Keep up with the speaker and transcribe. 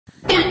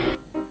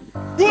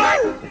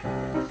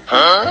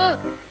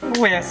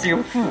我要是有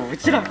腹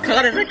肌了，看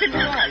得这肯定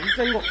爱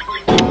生我。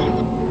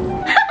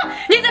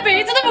你这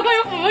辈子都不可以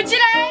有腹肌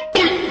嘞！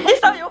你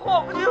少有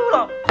火不就有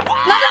了？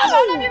那这个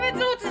方便面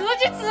只有自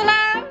己吃啦。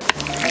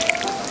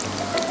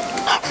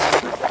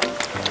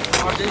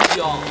真香！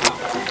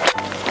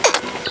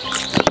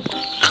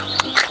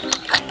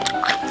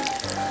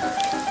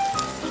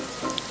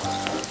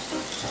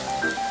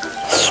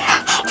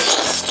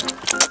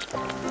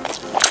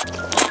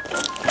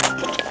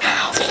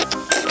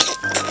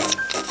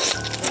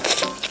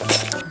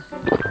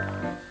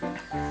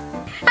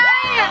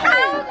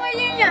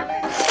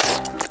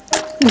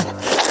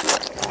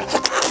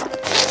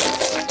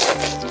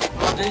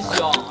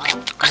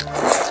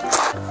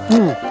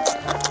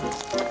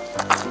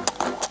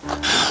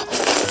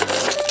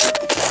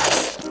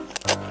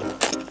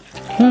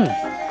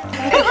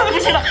不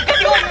行了，赶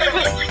紧往里面滚！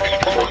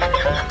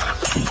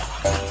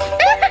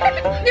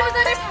你不是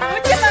没腹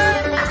肌吗？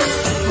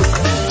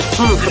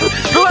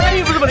昨晚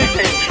你不是没得吃？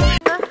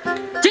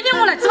今天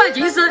我来吃饭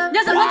近视，你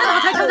要是轮着那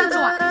个菜挑战吃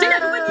完，今天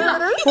就归你了。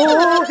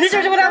哦，你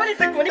就是不带我的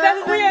吃过，你不要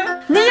后悔啊！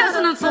你要是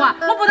能吃完，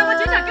我不然我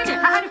今天给你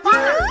还喊你发了。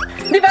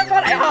你不要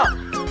耍赖哈！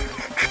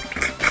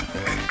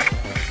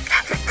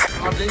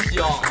真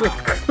香！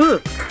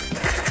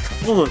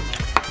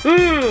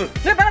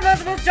那半子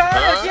是不是加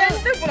了点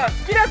都不了？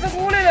今天是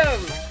我的了。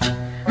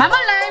慢慢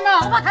来嘛，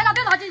我把太辣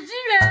椒拿进医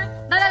院。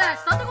来，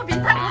上这个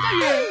病态过脚鱼。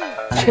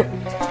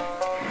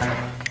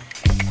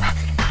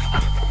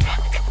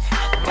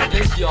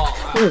真香！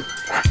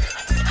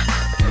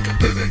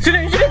这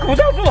人一边裤衩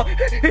住，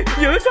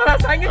又刷了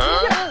3个金条。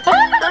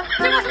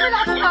你我是没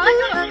拿出太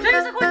久了，这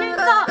个是可以停止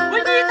啊，为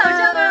你着想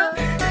啊。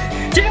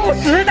今天我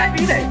势在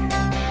必得。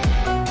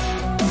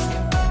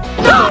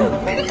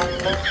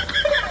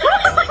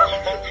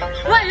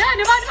喂呀，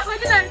你把你们快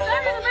进来，这边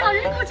是没拿孕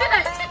妇进来。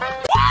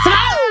走，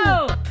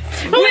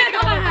我也干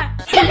嘛？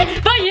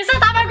把医生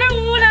打扮鬼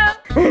屋了。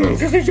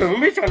这是又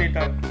没想得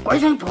到。贵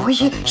人不会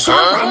去小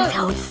半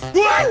条子。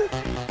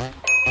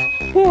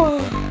哇！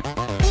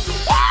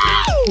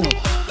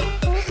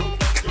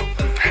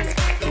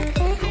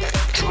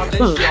真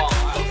香！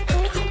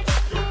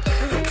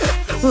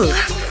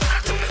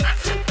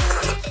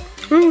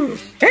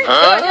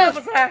你还不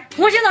吃？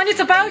我先让你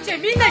吃保健，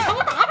明天瞧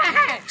我大盘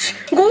海。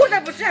我才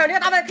不吃，你要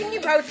打扮肯定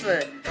不好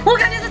吃。我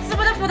看你是吃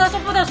不得葡萄说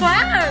葡萄酸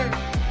儿。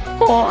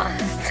哇！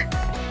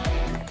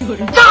这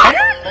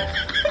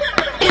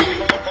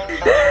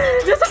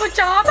是个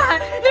假盘，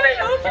你们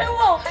又骗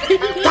我！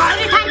哪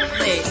里太子？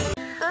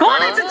我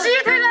来吃鸡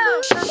腿了。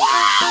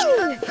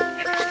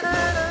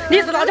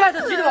你是辣椒还是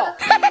鸡腿了？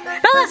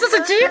当然是吃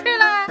鸡腿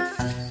了。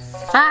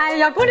哎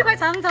呀，哥你快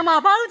尝尝嘛，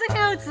保证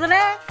很好吃的。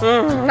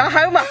那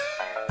好嘛。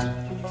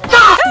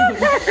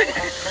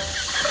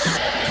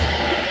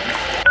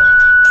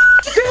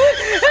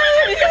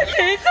你看这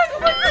个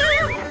不是？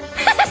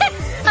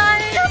哎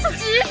呀，是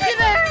鸡腿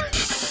的。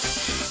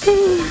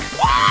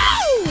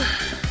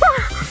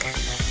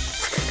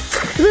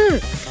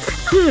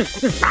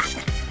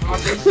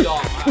真香！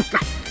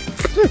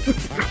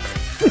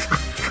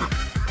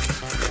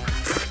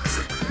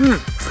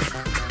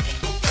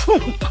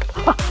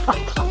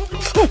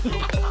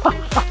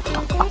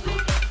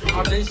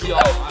真香！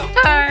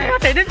哎呀，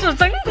这顿吃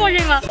真过瘾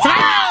了。走，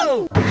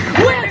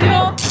我要这个。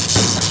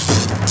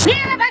你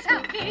来排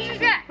场，必须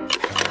选。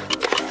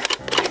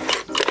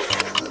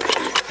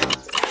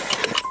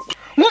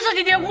我是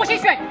今天我先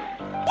选。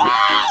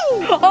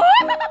哦，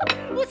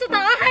我是大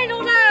海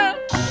龙了。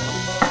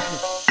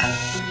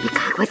你再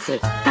快吃，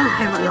等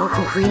海龙要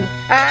后悔你。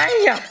哎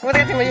呀，我这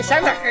个题目也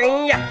香得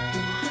很呀。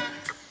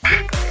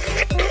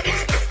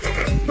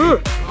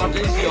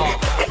真香！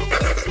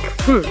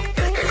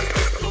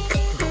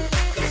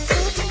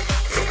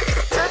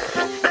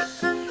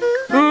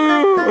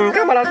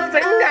看嘛，老师真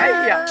安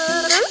逸呀。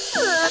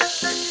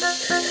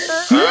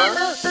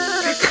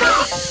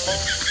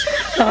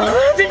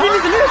这里面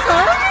怎么有伤？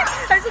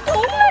还是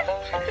痛嘞？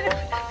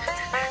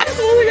不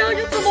要用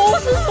自摸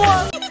死我！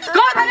给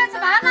我快点吃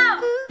饭了。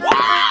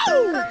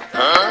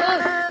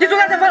你昨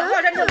天才发了多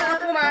少钱？你有吃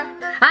苦吗？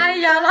哎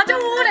呀，那就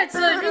我来吃，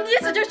与你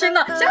吃就行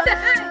了，香得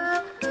很。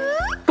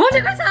哥，你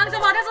快尝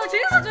尝嘛，这是我亲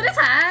手做的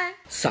菜。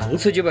上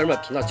次就被人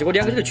拼了，结果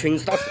2个人就群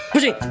吃打死，不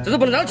行，这次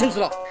不能让他群吃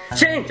了。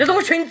行，这是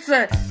我群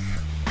吃。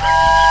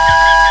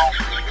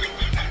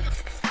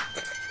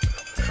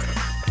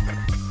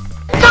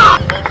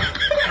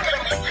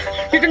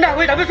你这哪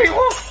位那么水火？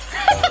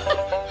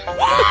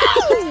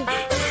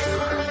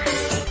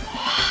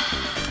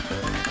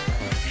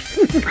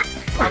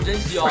真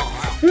香！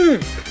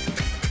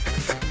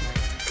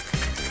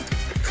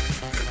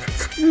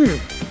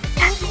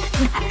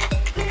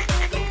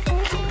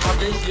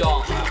真香！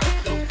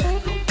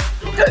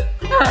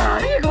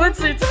你给我吃，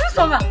真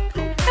爽啊！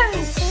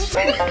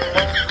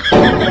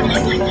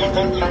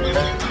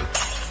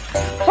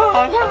我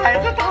还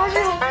是大笑，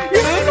又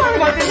上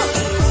嘛这个，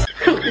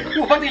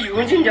我把这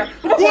油进去，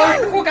我把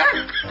火干。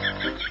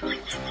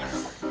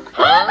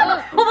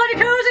我把你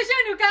口水香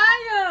流干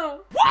哟！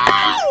哇，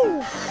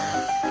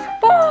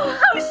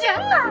好香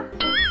啊！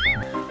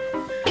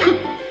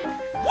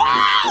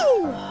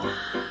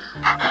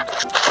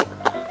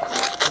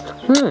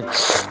啊，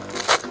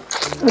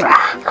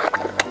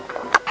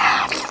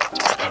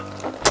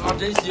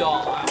真香！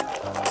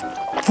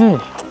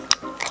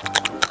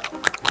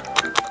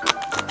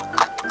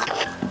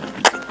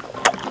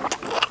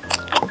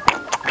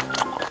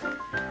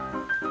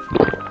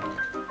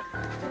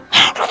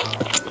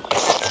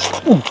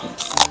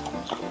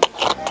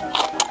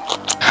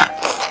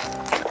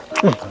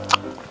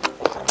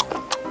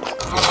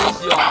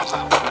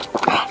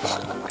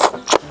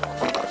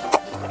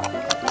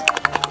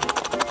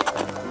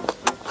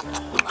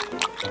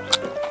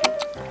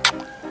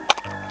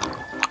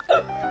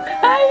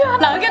哎呀，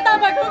那个大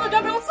白口口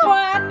就不用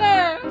算呢。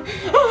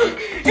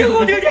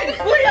我丢点，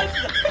我要死！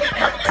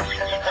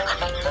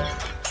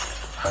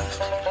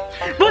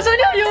不是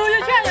你要游泳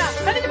圈呀，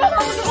那你把老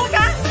子给我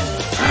干！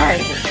哎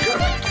呀！